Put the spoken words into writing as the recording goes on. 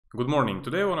Good morning.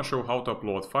 Today I want to show how to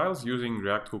upload files using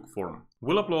React Hook form.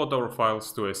 We'll upload our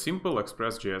files to a simple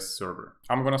ExpressJS server.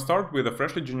 I'm gonna start with a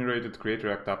freshly generated Create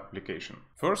React App application.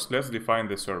 First, let's define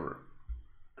the server.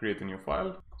 Create a new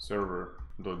file,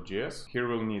 server.js. Here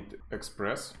we'll need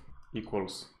express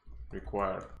equals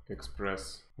require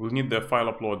express. We'll need the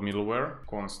file upload middleware,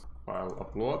 const file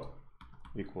upload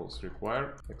equals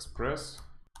require express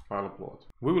file upload.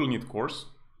 We will need course,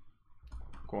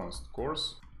 const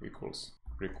course equals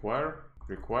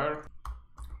require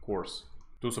course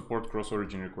to support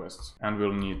cross-origin requests, and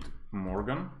we'll need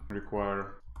Morgan,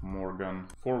 require Morgan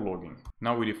for logging.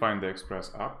 Now we define the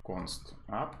express app, const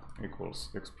app equals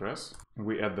express.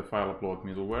 We add the file upload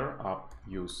middleware, app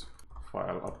use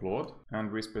file upload,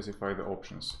 and we specify the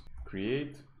options.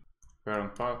 Create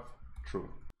parent path true.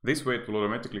 This way it will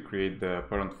automatically create the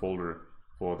parent folder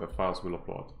for the files we'll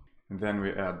upload. And then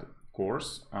we add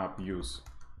course, app use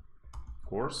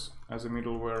course as a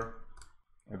middleware.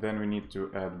 And then we need to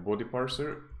add body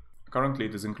parser. Currently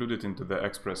it is included into the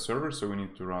Express server, so we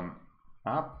need to run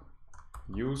app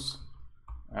use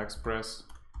express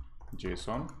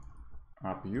JSON,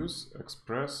 app use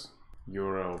express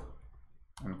URL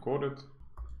encoded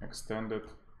extended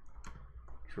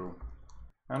true.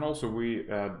 And also we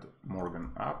add Morgan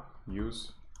app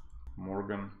use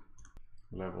Morgan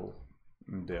level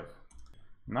dev.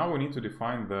 Now we need to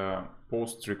define the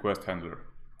post request handler,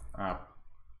 app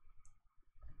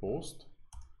post.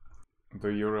 The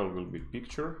URL will be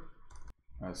picture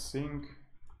async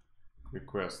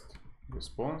request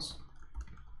response.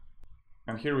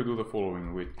 And here we do the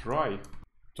following. We try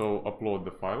to upload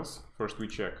the files. First we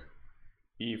check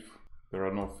if there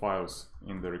are no files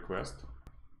in the request.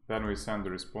 Then we send the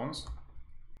response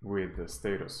with the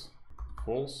status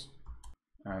false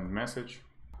and message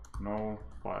no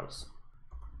files.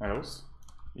 Else,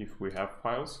 if we have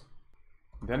files,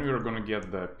 then we are going to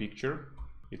get the picture.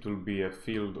 It will be a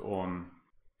field on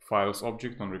files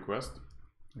object on request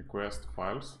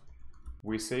files.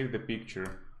 We save the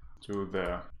picture to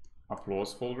the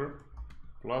applause folder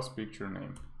plus picture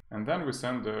name, and then we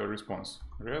send the response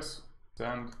res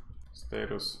send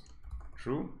status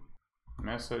true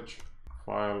message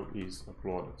file is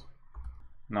uploaded.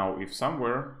 Now if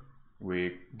somewhere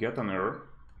we get an error,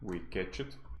 we catch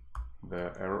it,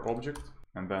 the error object,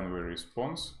 and then we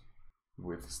response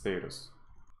with status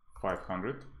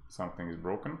 500, something is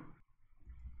broken,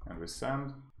 and we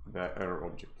send the error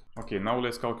object. Okay, now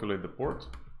let's calculate the port.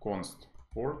 Const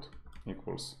port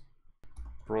equals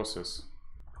process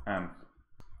and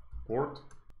port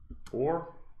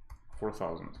or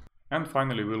 4000. And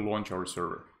finally we'll launch our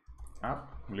server.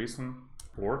 App listen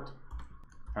port,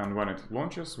 and when it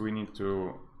launches we need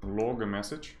to log a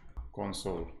message,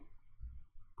 console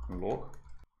log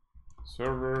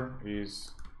server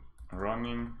is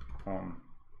running on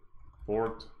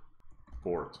port,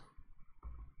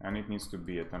 and it needs to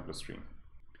be a template string.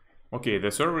 Okay, the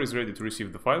server is ready to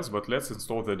receive the files, but let's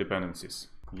install the dependencies.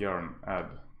 Yarn add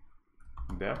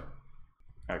dev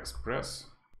express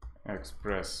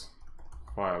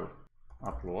file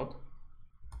upload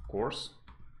course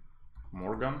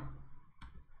Morgan,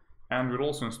 and we'll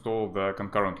also install the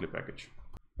concurrently package.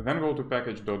 Then go to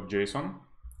package.json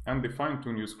and define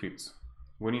two new scripts.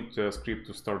 We need a script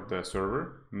to start the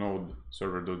server, node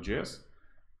server.js,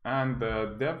 and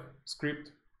the dev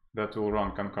script that will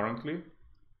run concurrently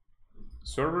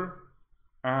server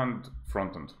and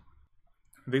frontend.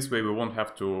 This way we won't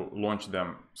have to launch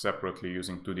them separately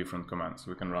using two different commands.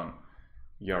 We can run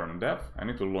yarn dev and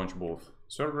it will launch both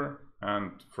server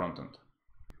and frontend.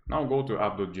 Now go to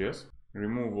app.js,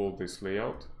 remove all this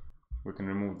layout. We can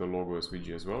remove the logo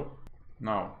SVG as well.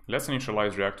 Now let's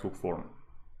initialize React Hook form.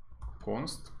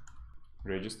 Const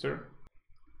register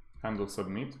handle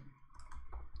submit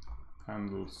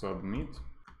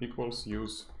equals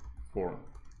use form.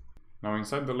 Now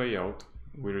inside the layout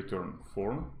we return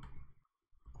form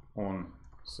on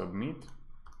submit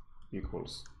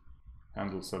equals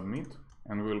handle submit,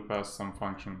 and we'll pass some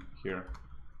function here.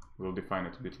 We'll define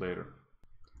it a bit later.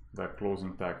 The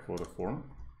closing tag for the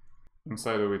form.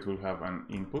 Inside of it we'll have an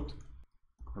input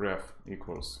ref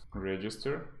equals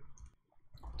register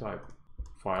type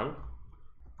file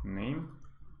name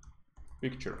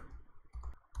picture,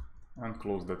 and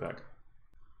close the tag.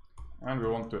 And we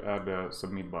want to add a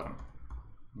submit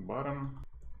button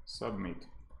submit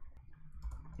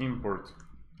import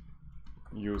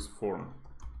use form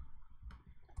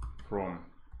from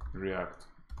React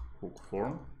Hook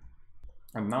form.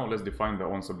 And now let's define the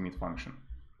onSubmit function.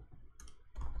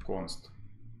 Const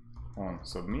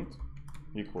onSubmit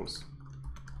equals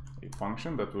a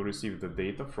function that will receive the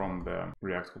data from the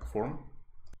React Hook form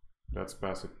Let's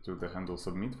pass it to the handle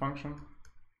submit function.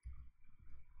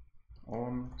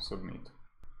 On submit.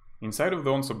 Inside of the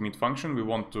onSubmit function, we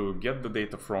want to get the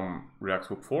data from React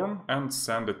Hook form and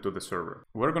send it to the server.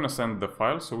 We're going to send the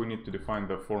file, so we need to define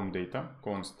the form data.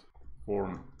 Const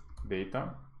form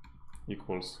data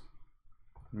equals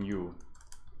new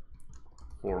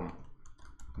form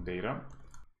data.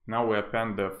 Now we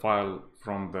append the file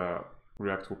from the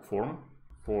React Hook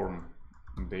form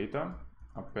data,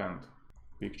 append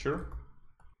picture,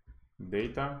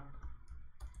 data,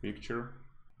 picture,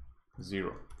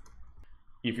 0.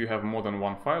 If you have more than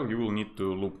one file, you will need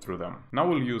to loop through them. Now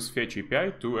we'll use fetch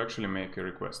API to actually make a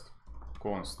request.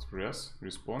 Const res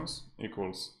response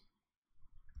equals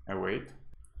await.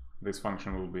 This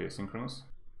function will be asynchronous.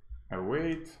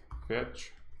 Await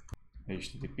fetch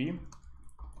HTTP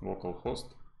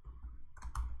localhost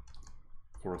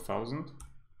 4000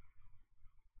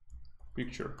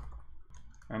 picture.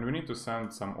 And we need to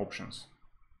send some options.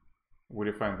 We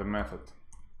define the method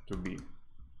to be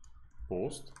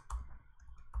post,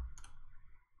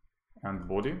 and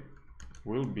body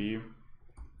will be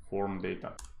form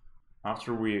data.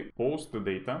 After we post the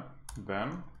data,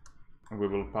 then we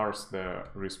will parse the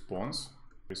response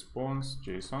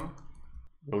JSON.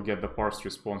 We'll get the parsed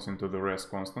response into the res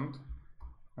constant,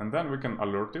 and then we can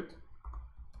alert it.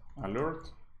 Alert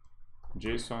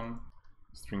JSON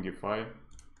stringify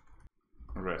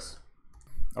res.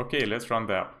 Okay, let's run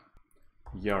the app.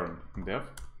 Yarn dev.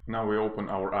 Now we open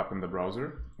our app in the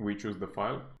browser. We choose the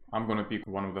file. I'm gonna pick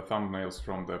one of the thumbnails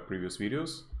from the previous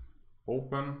videos.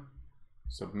 Open,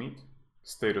 submit,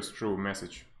 status true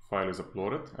message, file is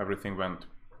uploaded, everything went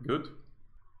good.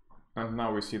 And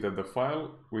now we see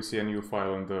that we see a new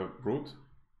file in the root.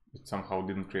 It somehow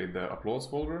didn't create the uploads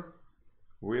folder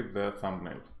with the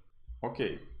thumbnail.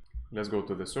 Okay, let's go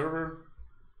to the server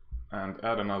and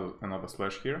add another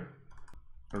slash here.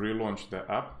 Relaunch the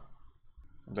app.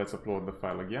 Let's upload the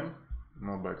file again.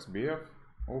 Mobxbf,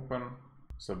 open,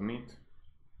 submit,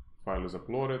 file is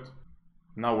uploaded.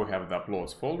 Now we have the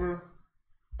uploads folder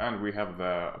and we have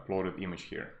the uploaded image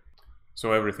here.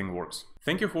 So everything works.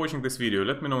 Thank you for watching this video.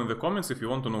 Let me know in the comments if you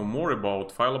want to know more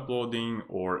about file uploading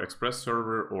or Express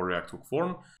server or React Hook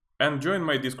form, and join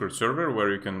my Discord server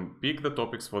where you can pick the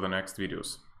topics for the next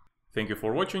videos. Thank you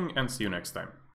for watching and see you next time.